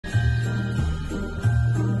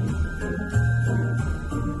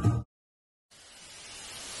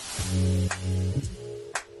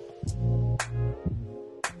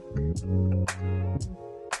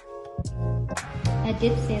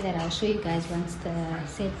did say that I'll show you guys once the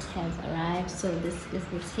set has arrived. So this is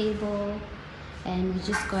the table, and we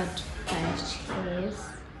just got 5 chairs.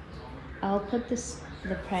 I'll put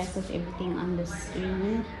the price of everything on the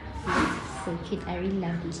screen. It's so cute. I really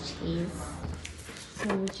love these chairs.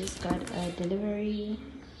 So we just got a delivery.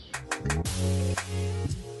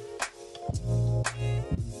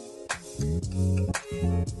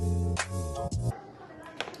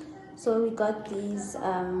 So we got these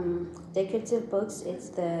decorative books. It's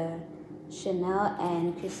the Chanel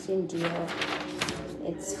and Christian Dior.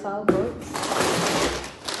 It's 4 books.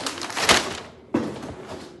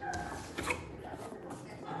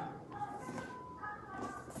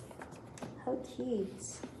 How cute.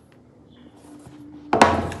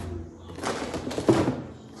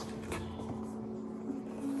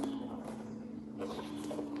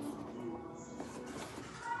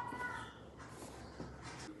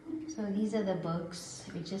 So these are the books.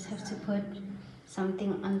 We just have to put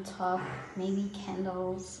something on top, maybe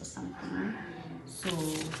candles or something. So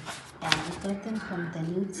yeah, we got them from the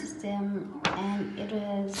Nude System, and it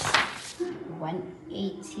was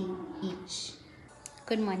 $180 each.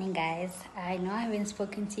 Good morning, guys. I know I haven't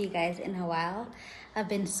spoken to you guys in a while. I've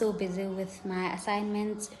been so busy with my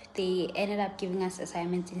assignments. They ended up giving us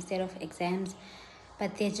assignments instead of exams,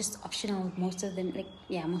 but they're just optional, most of them.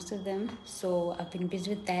 Most of them. So I've been busy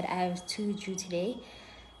with that. I have 2 due today.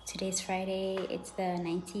 Today's Friday. It's the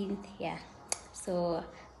 19th. Yeah. So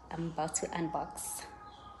I'm about to unbox.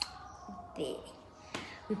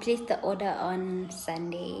 We placed the order on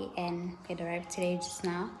Sunday and it arrived today just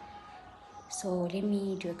now. So let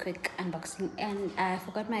me do a quick unboxing. And I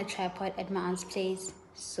forgot my tripod at my aunt's place.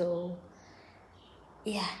 So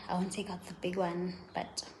yeah, I won't take out the big one,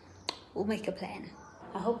 but we'll make a plan.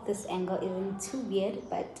 I hope this angle isn't too weird,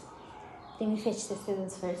 but let me fetch the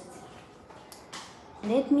scissors first.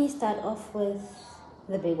 Let me start off with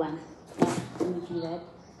the big one. Yeah, let me do that.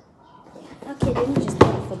 Yeah. Okay, let me just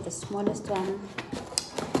start off with the smallest one.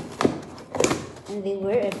 And they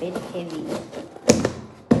were a bit heavy.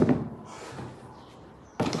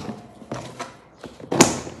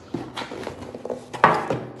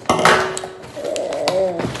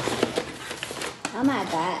 Oh my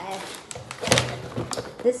god.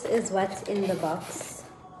 This is what's in the box.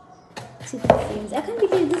 2 perfumes. I can't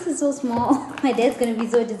believe this is so small. My dad's gonna be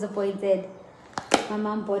so disappointed. My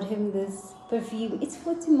mom bought him this perfume. It's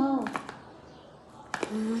 40 ml.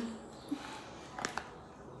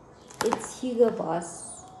 It's Hugo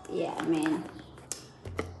Boss. Yeah, man.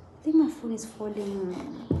 I think my phone is falling.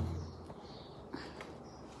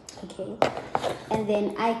 Okay. And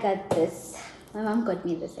then I got this. My mom got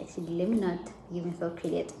me this actually. Let me not give myself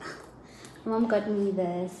credit. My mom got me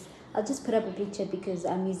this. I'll just put up a picture because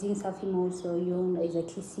I'm using selfie mode, so you'll know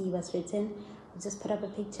exactly see what's written. I'll just put up a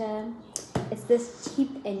picture. It's this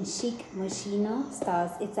cheap and chic Moschino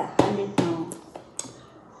stars. It's 100 ml.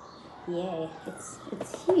 Yeah,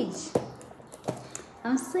 it's huge.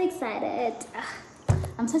 I'm so excited.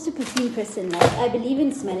 I'm such a perfume person. Like, I believe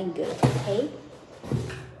in smelling good. Okay,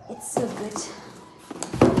 it's so good.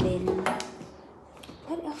 And then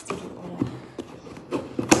what else did we order?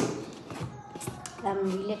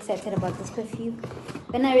 I'm really excited about this perfume.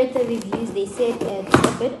 When I read the reviews, they said it's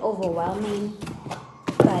a bit overwhelming,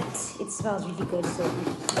 but it smells really good. So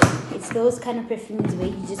it's those kind of perfumes where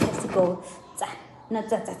you just have to go, not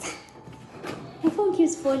za. My phone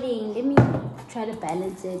keeps falling. Let me try to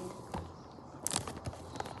balance it.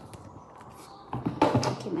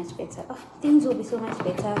 Okay, much better. Oh, things will be so much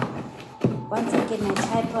better once I get my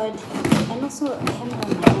tripod and also a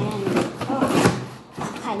cameraman. Oh,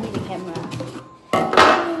 I need a camera.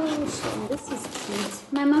 This is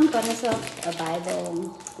cute. My mom got herself a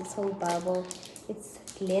Bible. This whole Bible. It's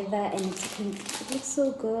leather and it's pink. It looks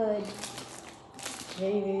so good.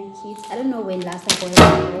 Very, very cute. I don't know when last I bought a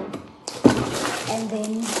Bible. And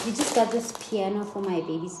then we just got this piano for my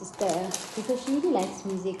baby sister because she really likes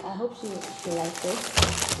music. I hope she likes it.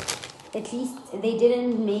 At least they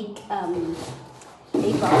didn't make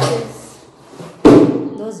big boxes.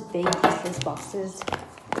 Those big useless boxes.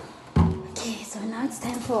 Okay, so now it's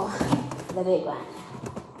time for the big one.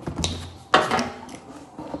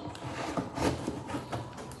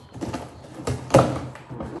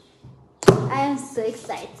 I am so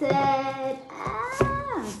excited.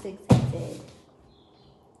 I'm so excited.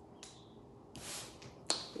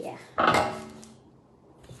 Yeah.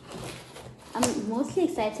 I'm mostly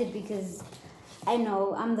excited because I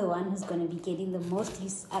know I'm the one who's going to be getting the most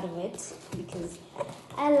use out of it because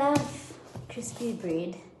I love crispy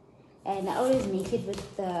bread. And I always make it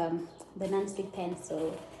with the non-stick pan,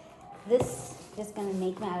 so this is just gonna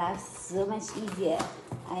make my life so much easier.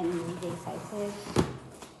 I'm really excited.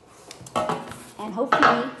 And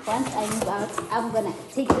hopefully, once I move out, I'm gonna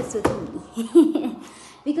take this with me.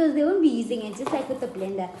 Because they won't be using it, just like with the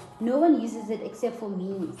blender. No one uses it except for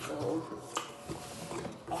me. So,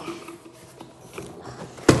 yeah.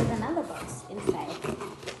 There's another box inside.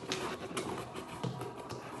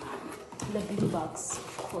 The blue box,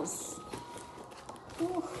 of course.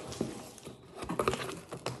 Ooh.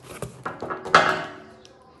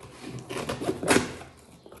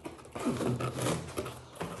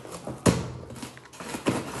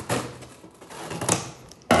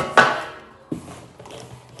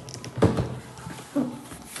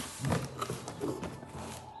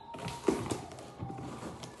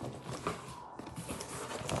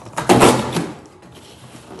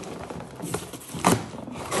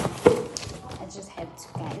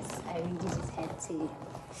 Guys, I really just had to.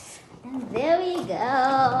 And there we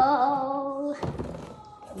go.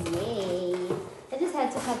 Yay. I just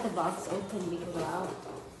had to cut the box open because wow,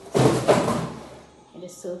 it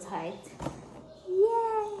is so tight.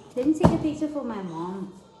 Yay. Let me take a picture for my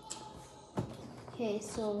mom. Okay,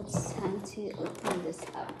 so it's time to open this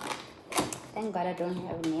up. Thank God I don't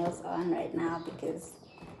have nails on right now because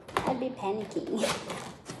I'd be panicking.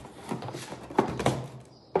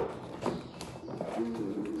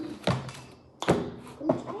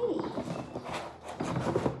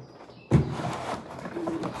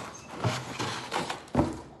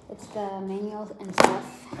 The manual and stuff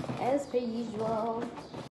as per usual.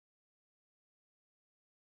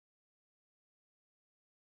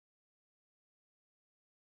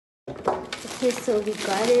 Okay, so we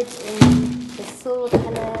got it in the silver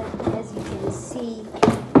color, as you can see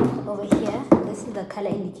over here. This is the color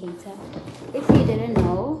indicator, if you didn't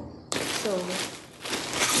know. So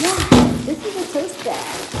yeah, this is a toaster.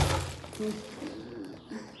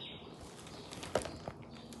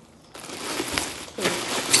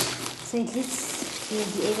 So at least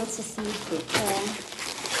you'll be able to see it better.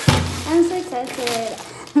 I'm so excited.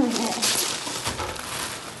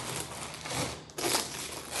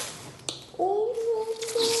 Oh,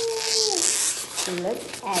 look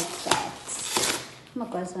at that. Oh my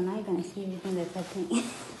God, so now you're going to see everything that's happening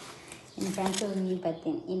in front of me. But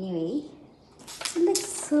then anyway, it looks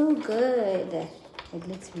so good. It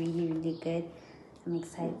looks really, really good. I'm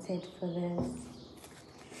excited for this.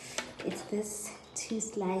 It's this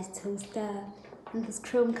 2-slice toaster in this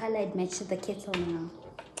chrome color. It matches the kettle now.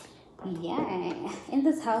 Yeah, in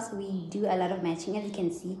this house we do a lot of matching. As you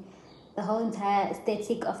can see, the whole entire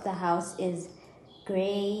aesthetic of the house is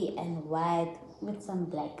gray and white with some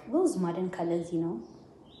black, those modern colors, you know.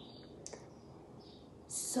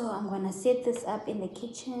 So I'm gonna set this up in the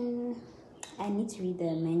kitchen. I need to read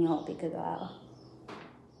the manual because wow,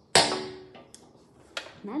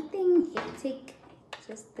 nothing hectic,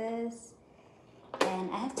 just this.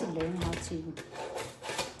 And I have to learn how to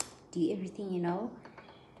do everything, you know,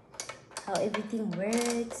 how everything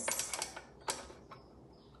works.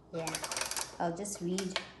 Yeah,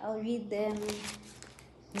 I'll read them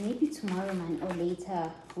maybe tomorrow, man, or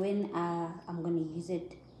later when I'm gonna use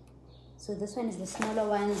it. So this one is the smaller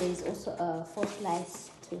one. There's also a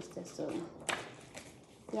 4-slice toaster, so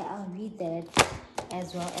yeah, I'll read that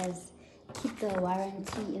as well as keep the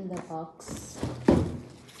warranty in the box.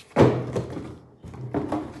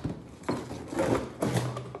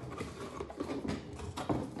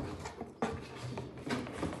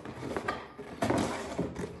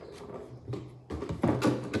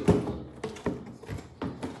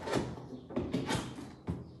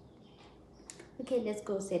 Okay, let's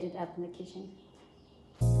go set it up in the kitchen.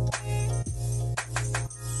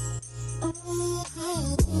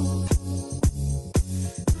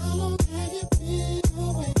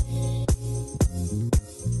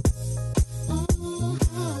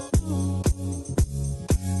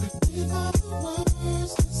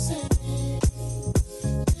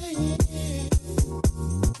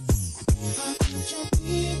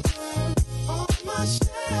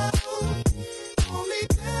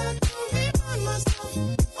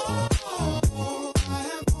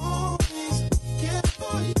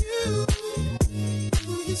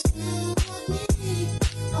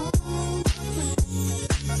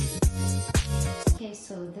 Okay,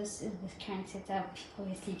 so this is the current setup.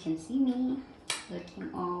 Obviously you can see me looking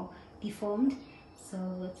all deformed. So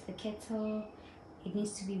it's the kettle, it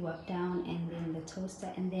needs to be wiped down, and then the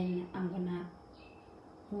toaster, and then I'm gonna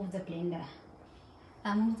move the blender.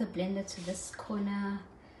 I'll move the blender to this corner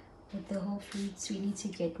with the whole fruits. We need to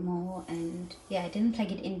get more, and yeah, I didn't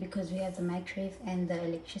plug it in because we have the microwave and the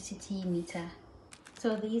electricity meter.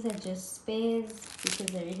 So these are just spares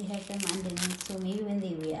because I already have them underneath, so maybe when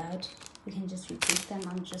they wear out we can just replace them.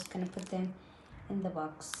 I'm just gonna put them in the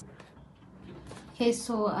box. Okay,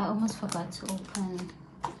 so I almost forgot to open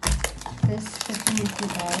this perfume with you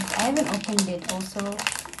guys. I haven't opened it also.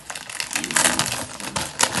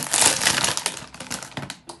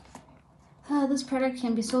 This product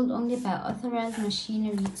can be sold only by authorized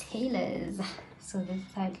machinery retailers. So this is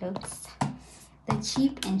how it looks. The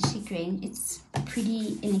cheap and chic range, it's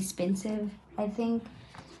pretty inexpensive. I think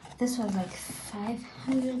this was like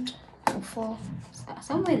 500 or 4,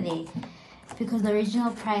 somewhere there, because the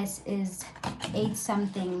original price is 8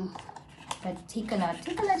 something. But take a lot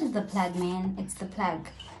is the plug, man. It's the plug.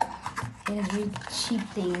 It has really cheap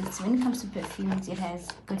things. When it comes to perfumes, it has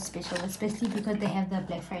good specials, especially because they have the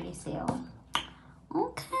Black Friday sale.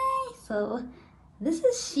 Okay, so this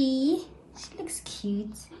is she looks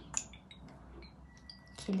cute.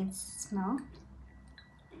 Okay, let's smell.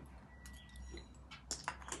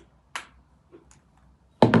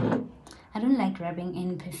 I don't like rubbing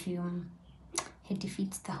in perfume. It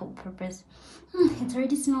defeats the whole purpose. It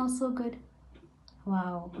already smells so good.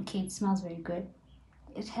 Wow, okay, it smells very good.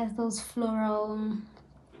 It has those floral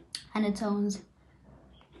undertones,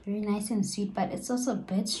 very nice and sweet, but it's also a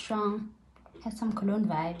bit strong. Has some cologne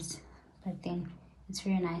vibes, but then it's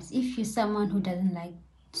very nice. If you're someone who doesn't like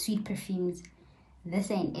sweet perfumes,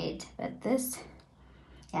 this ain't it. But this,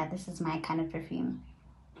 yeah, this is my kind of perfume.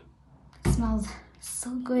 It smells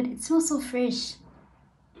so good. It smells so fresh.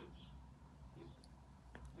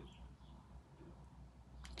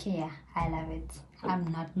 Okay, yeah, I love it.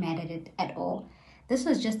 I'm not mad at it at all. This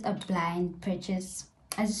was just a blind purchase.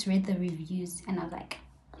 I just read the reviews and I was like,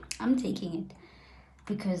 I'm taking it.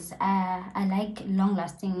 Because I like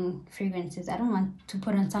long-lasting fragrances. I don't want to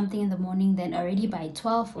put on something in the morning, then already by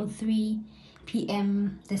 12 or 3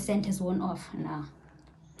 p.m. the scent has worn off. No.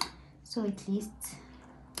 So at least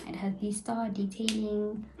it has the star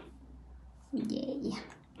detailing. Yay.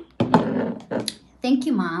 Thank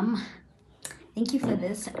you, Mom. Thank you for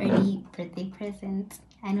this early birthday present.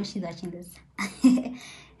 I know she's watching this.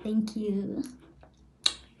 Thank you.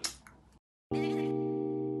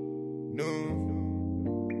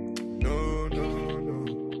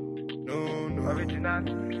 Original.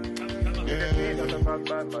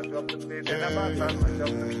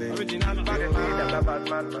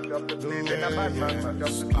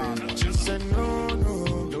 She said no, no,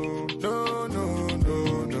 no, no, no,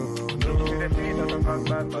 no, no.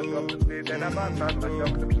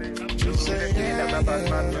 She said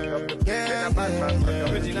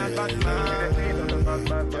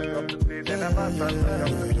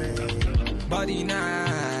body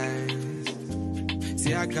nice.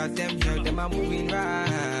 See, I got them here, them are moving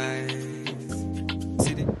right.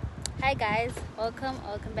 Hi guys, welcome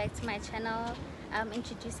back to my channel. I'm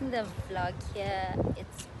introducing the vlog here.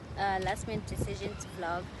 It's a last minute decision to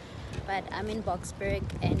vlog, but I'm in Boksburg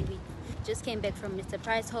and we just came back from Mr.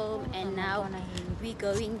 Price Home, and now we're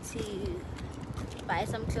going to buy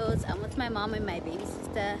some clothes. I'm with my mom and my baby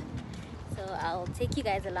sister, so I'll take you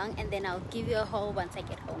guys along and then I'll give you a haul once I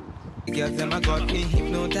get home. Girls, them I got me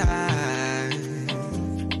hypnotized.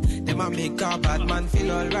 Them I make a bad man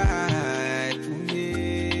feel alright. Ooh,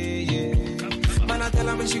 yeah, yeah. Man, I tell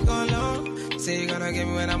her when she go low, say you gonna get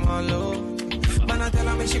me when I'm all low. Man, I tell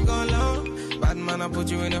her when she go low, bad man, I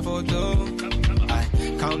put you in a photo. I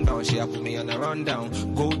count down, she a put me on a rundown.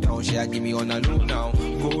 Go down, she a give me on a low now.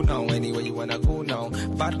 Go now, anywhere you wanna go now.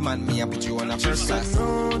 Bad man, me I put you on a first class.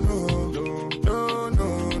 no, no, no,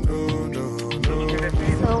 no, no, no, no.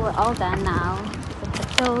 So we're all done now with the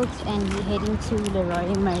clothes and we're heading to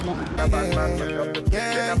Leroy Merlin.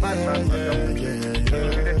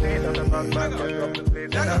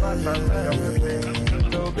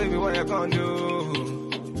 So baby, what you gonna do?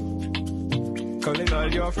 Calling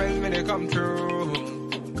all your friends when they come through.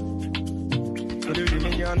 So you give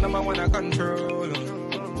me your number one I control.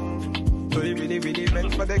 So you really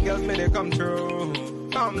meant for the girls when they come through.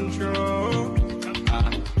 Come through.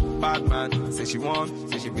 Bad man, say she want,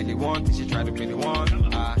 say she really want, say she try to really want.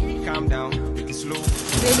 Calm down, take it slow.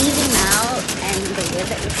 We're leaving now and the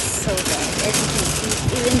weather is so bad. As you can see,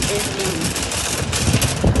 even is raining.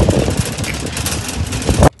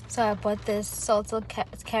 So I bought this salted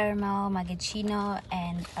caramel macchiato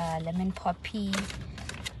and lemon poppy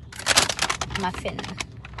muffin.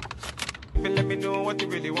 Let me know what you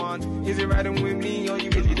really want. Is it riding with me or you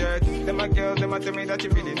really dirt? Them my girls, them tell me that you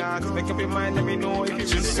really not. Make up your mind, let me know if you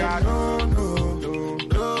really got. No, no, no,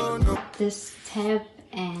 no, no. This tab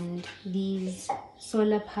and these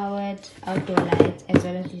solar powered outdoor lights as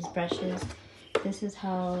well as these brushes. This is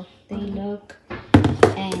how they look.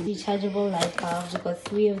 And rechargeable light bulbs. We've got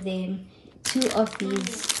 3 of them, 2 of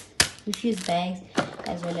these refuse bags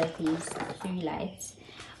as well as these 3 lights.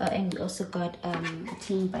 And we also got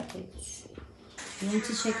clean buckets. We went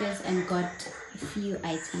to Checkers and got a few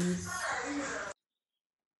items.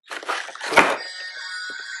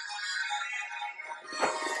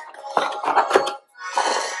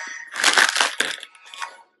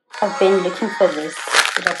 I've been looking for this.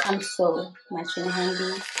 It has come so much in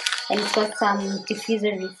handy. And it's got some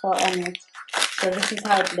diffuser refill on it. So this is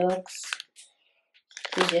how it looks.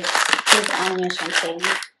 You just put on your champagne.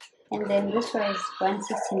 And then this was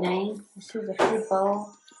 $169. This is a fruit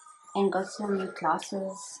bowl. And got some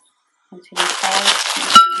glasses.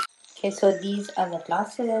 $125. Okay, so these are the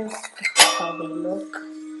glasses. This is how they look.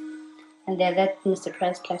 And they're that Mr.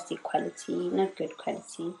 Price plastic quality. Not good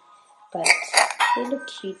quality, but they look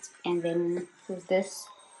cute. And then there's this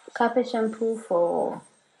carpet shampoo for,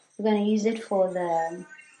 we're going to use it for the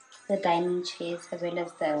dining chairs as well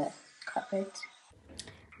as the carpet.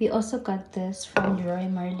 We also got this from Leroy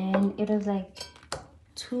Merlin. It was like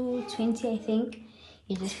 $2.20, I think.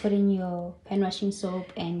 You just put in your pan washing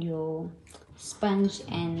soap and your sponge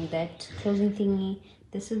and that closing thingy.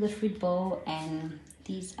 This is the fruit bowl, and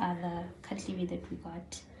these are the cutlery that we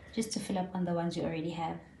got just to fill up on the ones you already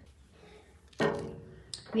have.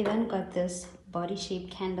 We then got this body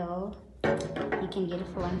shape candle. You can get it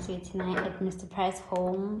for $179 at Mr. Price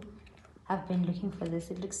Home. I've been looking for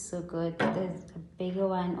this. It looks so good. There's a bigger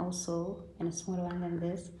one also and a smaller one than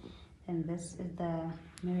this. And this is the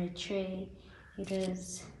mirror tray. It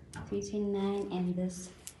is $329, and this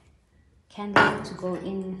candle to go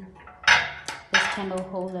in this candle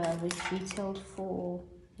holder, which retailed for,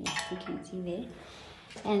 yes, you can see there.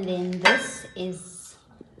 And then this is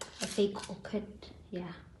a fake orchid.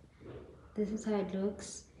 Yeah, this is how it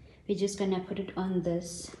looks. We're just gonna put it on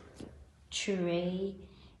this tray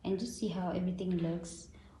and just see how everything looks,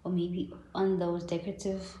 or maybe on those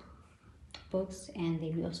decorative books. And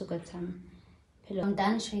then we also got some pillows. I'm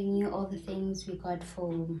done showing you all the things we got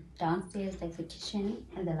for downstairs, like the kitchen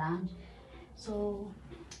and the lounge. So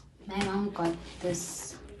my mom got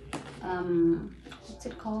this what's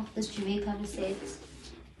it called, this Jamaica set.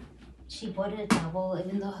 She bought a double,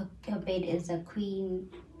 even though her bed is a queen,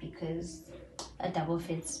 because a double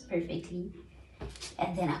fits perfectly.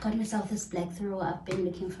 And then I got myself this black throw. I've been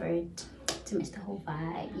looking for it to match the whole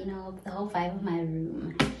vibe, you know, the whole vibe of my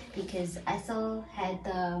room, because I still had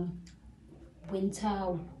the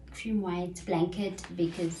winter cream white blanket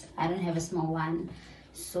because I don't have a small one.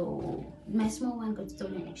 So my small one got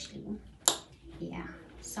stolen actually. Yeah,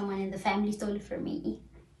 someone in the family stole it from me,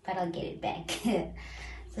 but I'll get it back.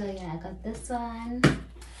 So yeah, I got this one.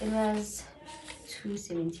 It was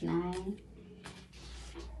 $2.79.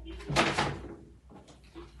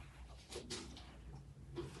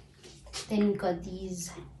 Then we got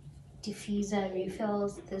these diffuser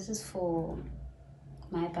refills. This is for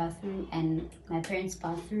my bathroom and my parents'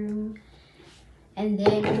 bathroom. And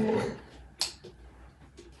then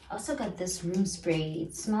I also got this room spray.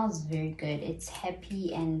 It smells very good. It's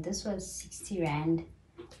happy, and this was 60 Rand.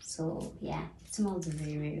 So yeah, it smells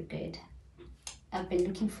very, very good. I've been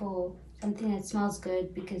looking for something that smells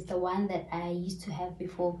good because the one that I used to have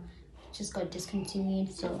before just got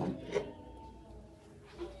discontinued. So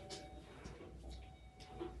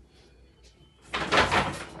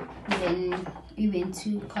then we went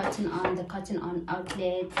to the Cotton On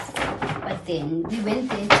outlet, but then we went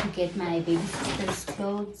there to get my baby sister's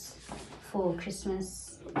clothes for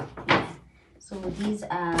Christmas. Yeah. So these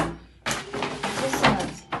are just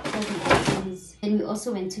clothing items. Then we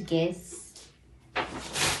also went to Guess.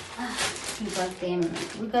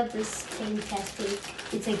 We got this plain plastic.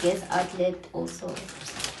 It's a Guess outlet also.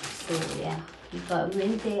 So yeah, we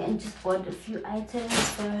went there and just bought a few items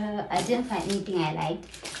for her. I didn't find anything I liked.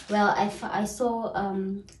 Well, I saw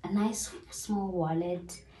a nice small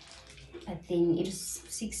wallet, but then it was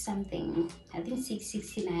 $6 something. I think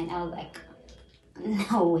 $6.69. I was like,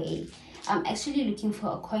 no way. I'm actually looking for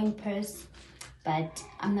a coin purse, but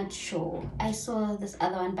I'm not sure. I saw this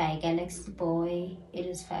other one by Galaxy Boy. It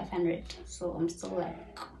is $500, so I'm still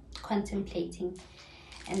like contemplating.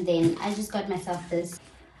 And then I just got myself this,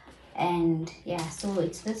 and yeah, so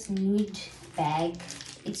it's this nude bag.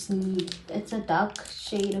 It's nude. It's a dark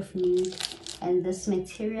shade of nude, and this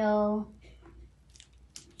material,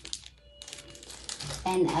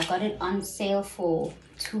 and I got it on sale for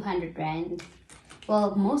 200 Rand.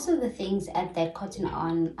 Well, most of the things at that Cotton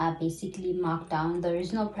On are basically marked down. The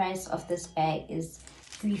original price of this bag is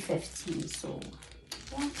 $350. So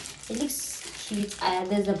yeah, it looks cute.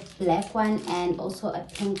 There's a black one and also a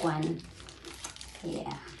pink one.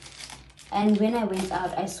 Yeah. And when I went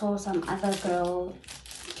out, I saw some other girl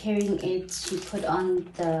carrying it. She put on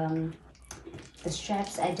the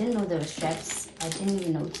straps. I didn't know there were straps. I didn't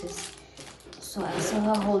even notice. So I saw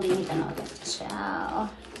her holding it and I was like, ciao.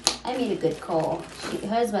 I made a good call.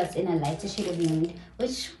 Hers was in a lighter shade of nude,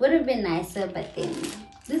 which would have been nicer, but then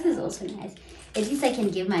this is also nice. At least I can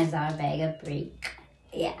give my Zara bag a break.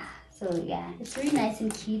 Yeah, so yeah, it's really nice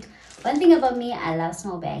and cute. One thing about me, I love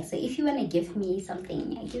small bags. So if you want to give me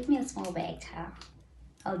something, give me a small bag, child.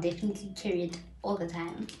 I'll definitely carry it all the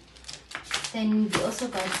time. Then we also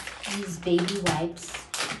got these baby wipes.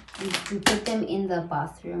 We put them in the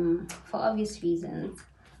bathroom for obvious reasons.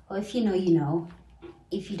 Or if you know, you know.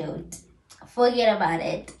 If you don't, forget about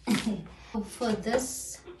it. For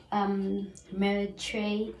this mirror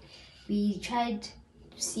tray, we tried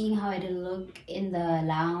seeing how it'll look in the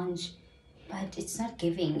lounge, but it's not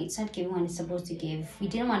giving what it's supposed to give. We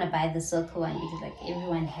didn't want to buy the circle one because like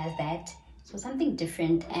everyone has that, so something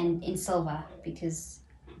different and in silver because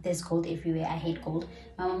there's gold everywhere. I hate gold.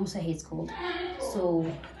 My mom also hates gold. So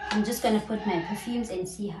I'm just gonna put my perfumes and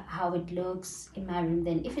see how it looks in my room.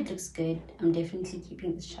 Then if it looks good, I'm definitely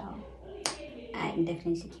keeping the shower. I'm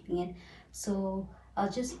definitely keeping it. So I'll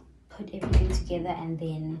just put everything together and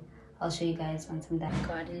then I'll show you guys once I'm done.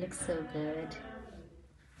 God, it looks so good.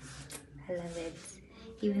 I love it.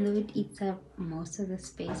 Even though it eats up most of the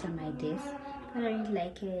space on my desk, but I really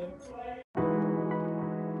like it.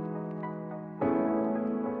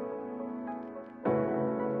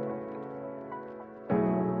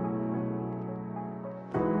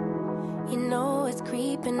 You know it's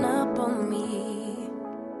creeping up on me.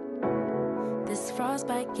 This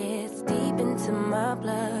frostbite gets deep into my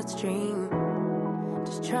bloodstream.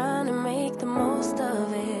 Just trying to make the most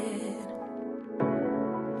of it.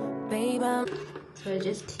 Babe, So I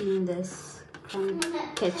just cleaned this crumb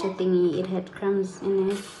catcher thingy. It had crumbs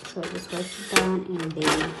in it, so I just wiped it down and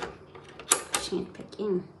then pushing it back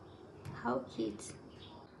in. How cute.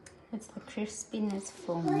 It's the crispiness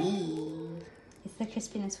for me. It's the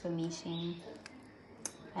crispiness for me, Shane.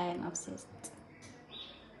 I am obsessed.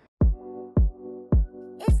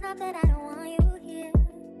 it's not that I don't want you here.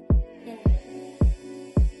 Yeah.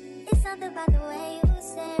 It's something about the way you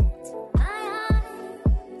said it to my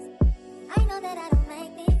eyes. I know that I don't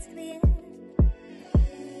make things clear.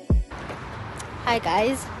 Hi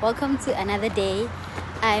guys, welcome to another day.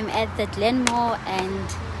 I'm at the Glenmore and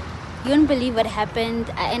you won't believe what happened.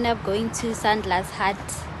 I ended up going to Sandglass Hut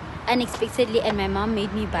unexpectedly and my mom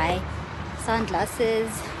made me buy sunglasses.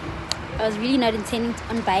 I was really not intending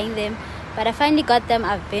on buying them, but I finally got them.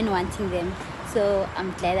 I've been wanting them, so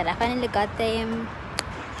I'm glad that I finally got them.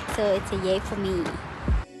 So it's a yay for me.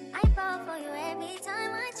 I fall for you every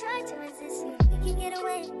time I try to resist you. We can get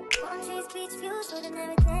away. Palm trees, beach views, with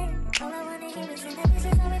everything. All I wanna hear is that this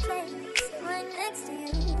is how we play. Sit right next to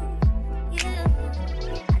you. I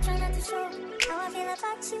try not to show how I feel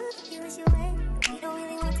about you. You wish you away. We don't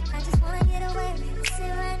really want to. I just wanna get away. Sit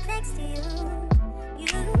right next to you.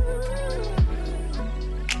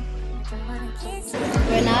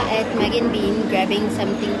 We're now at Mug and Bean grabbing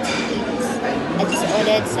something to eat. I just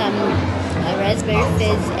ordered some raspberry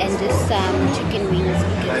fizz and just some chicken wings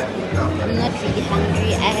because I'm not really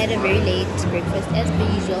hungry. I had a very late breakfast as per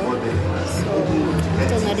usual, so I'm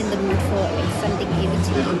still not in the mood for something heavy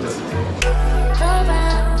to eat.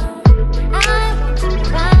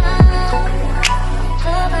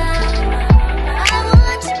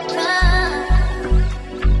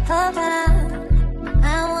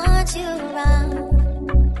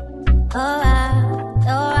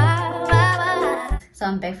 So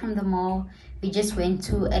I'm back from the mall. We just went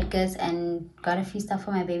to Edgar's and got a few stuff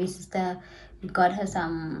for my baby sister. We got her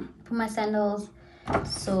some Puma sandals.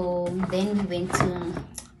 So then we went to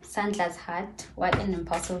Sandglass Hut. What an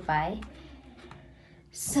impulsive buy.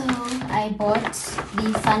 So I bought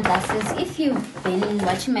these sunglasses. If you've been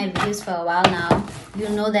watching my videos for a while now,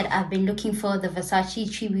 you'll know that I've been looking for the Versace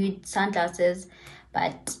tribute sunglasses,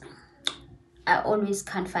 but I always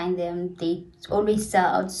can't find them. They always sell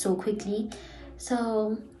out so quickly.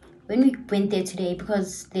 So when we went there today,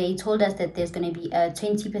 because they told us that there's going to be a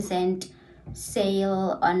 20%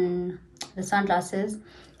 sale on the sunglasses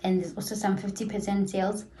and there's also some 50%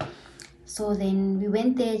 sales. So then we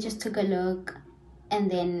went there, just took a look, and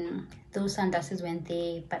then those sunglasses went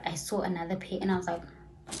there. But I saw another pair and I was like,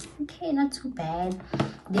 okay, not too bad.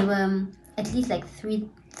 They were at least like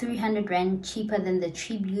 300 rand cheaper than the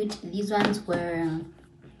tribute. These ones were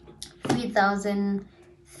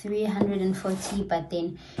 3,340, but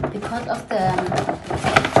then because of the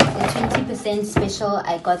 20% special,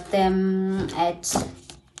 I got them at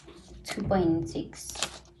 2.6,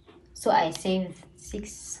 so I saved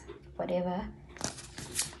 6 whatever.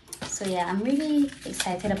 So yeah, I'm really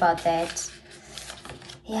excited about that.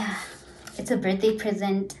 Yeah, it's a birthday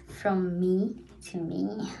present from me to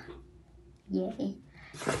me. Yay.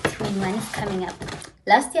 21 is coming up.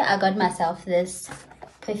 Last year I got myself this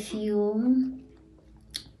perfume.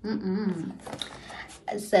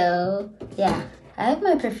 So yeah, I have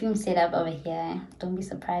my perfume set up over here. Don't be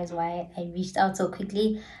surprised why I reached out so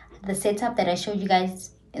quickly. The setup that I showed you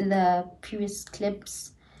guys in the previous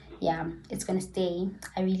clips, yeah, it's gonna stay.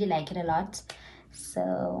 I really like it a lot.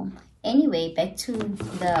 So anyway, back to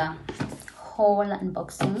the whole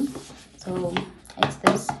unboxing. So it's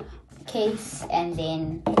this case, and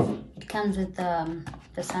then it comes with the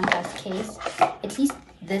sunglass case. At least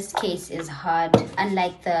this case is hard,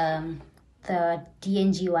 unlike the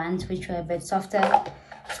DNG ones, which were a bit softer.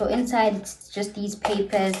 So inside it's just these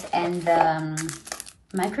papers and the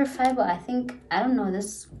microfiber, I don't know,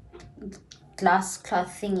 this glass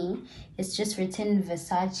cloth thingy. It's just written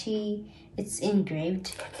Versace. It's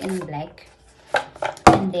engraved in black.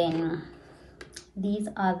 And then these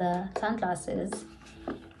are the sunglasses.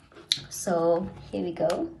 So here we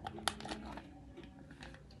go.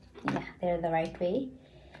 Yeah, they're the right way.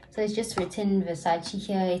 So it's just written Versace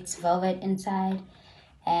here. It's velvet inside.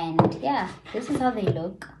 And yeah, this is how they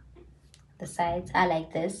look. The sides, I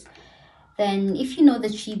like this. Then if you know the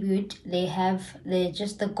tribute, they're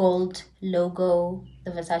just the gold logo,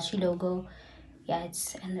 the Versace logo. Yeah,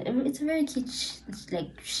 it's a very cute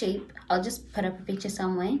shape. I'll just put up a picture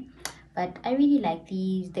somewhere. But I really like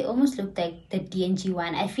these. They almost look like the DNG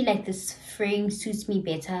one. I feel like this frame suits me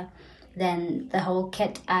better than the whole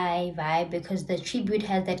cat eye vibe, because the tribute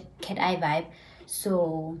has that cat eye vibe.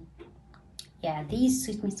 So yeah, these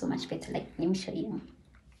suit me so much better. Like, let me show you.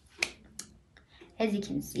 As you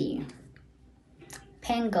can see,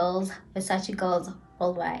 Pen girls, Versace girls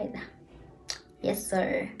worldwide. Yes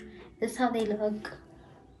sir, this is how they look.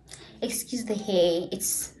 Excuse the hair,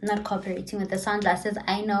 it's not cooperating with the sunglasses.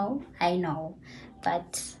 I know,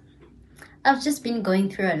 but I've just been going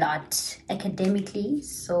through a lot academically,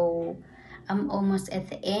 so I'm almost at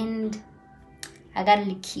the end. I gotta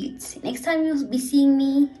look cute. Next time you'll be seeing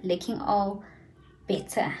me looking all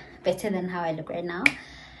better than how I look right now.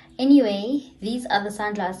 Anyway, these are the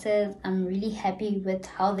sunglasses. I'm really happy with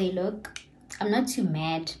how they look. I'm not too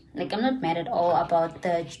mad. Like, I'm not mad at all about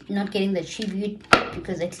the not getting the tribute,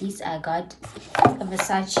 because at least I got a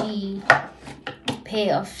Versace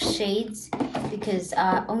pair of shades, because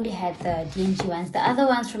I only had the DNG ones. The other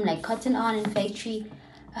ones from like Cotton On and Factory,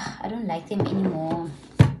 I don't like them anymore.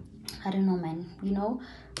 I don't know, man. You know,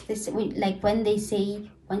 this, like when they say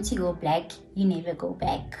once you go black, you never go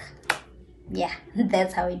back. Yeah,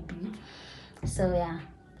 that's how it be. So yeah.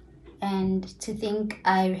 And to think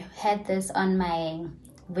I had this on my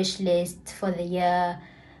wish list for the year,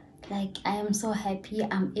 like, I am so happy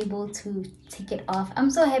I'm able to take it off. I'm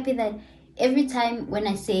so happy that every time when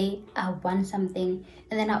I say I want something,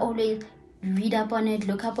 and then I always read up on it,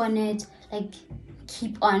 look up on it, like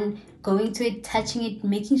keep on going to it, touching it,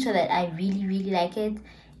 making sure that I really like it,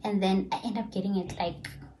 and then I end up getting it. Like,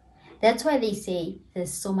 that's why they say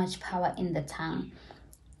there's so much power in the tongue.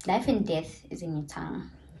 Life and death is in your tongue.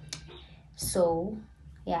 So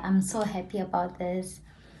yeah, I'm so happy about this.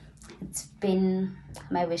 It's been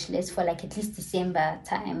my wish list for like at least December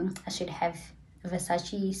time. I should have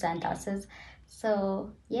Versace sunglasses.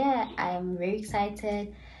 So yeah, I'm very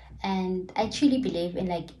excited, and I truly believe in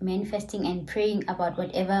like manifesting and praying about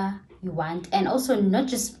whatever you want, and also not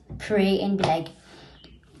just pray and be like,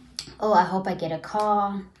 oh, I hope I get a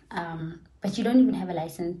car, but you don't even have a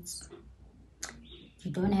license, you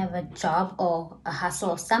don't have a job or a hustle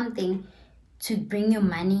or something to bring your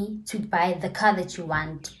money to buy the car that you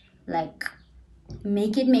want. Like,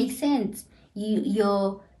 make it make sense.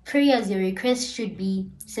 Your prayers, your requests should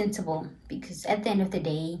be sensible, because at the end of the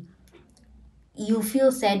day, you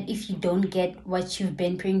feel sad if you don't get what you've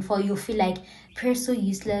been praying for. You feel like prayer's so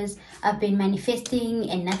useless. I've been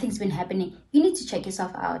manifesting and nothing's been happening. You need to check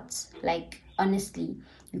yourself out. Like, honestly,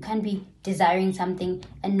 you can't be desiring something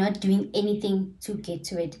and not doing anything to get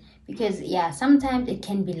to it, because yeah, sometimes it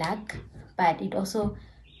can be luck, but it also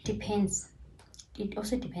depends. It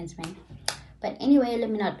also depends, man. But anyway, let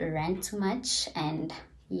me not rant too much. And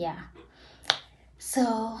yeah,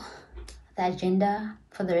 so the agenda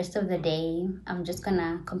for the rest of the day, I'm just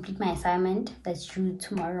gonna complete my assignment that's due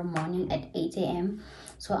tomorrow morning at 8 a.m.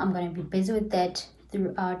 So I'm gonna be busy with that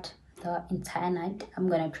throughout the entire night. I'm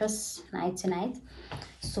gonna cross night tonight.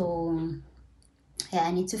 So yeah,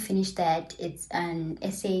 I need to finish that. It's an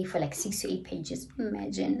essay for like 6 to 8 pages.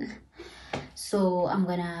 Imagine. So I'm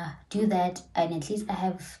gonna do that, and at least I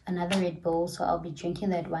have another Red Bull, so I'll be drinking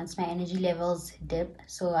that once my energy levels dip.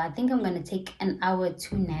 So I think I'm gonna take an hour or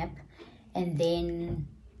two nap, and then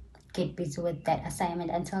get busy with that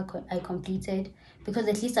assignment until I complete it, because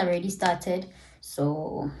at least I already started,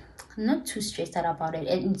 so I'm not too stressed out about it.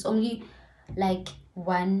 And it's only like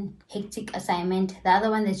one hectic assignment. The other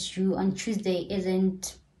one that's due on Tuesday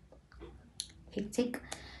isn't hectic.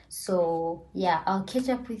 So yeah, I'll catch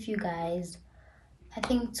up with you guys, I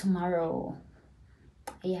think tomorrow,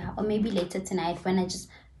 yeah, or maybe later tonight when I just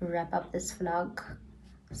wrap up this vlog.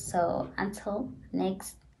 So until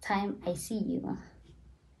next time I see you.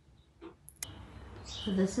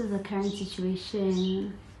 So this is the current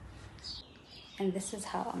situation, and this is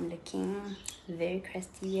how I'm looking. Very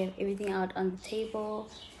crusty. We have everything out on the table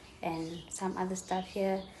and some other stuff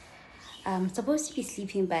here. I'm supposed to be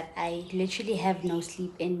sleeping, but I literally have no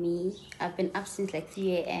sleep in me. I've been up since like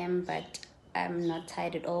 3 a.m. but I'm not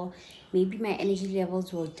tired at all. Maybe my energy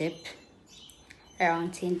levels will dip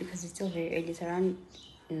around 10 because it's still very early. It's around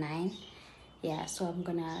 9. Yeah, so I'm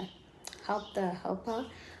gonna help the helper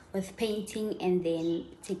with painting and then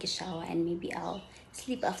take a shower, and maybe I'll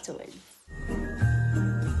sleep afterwards.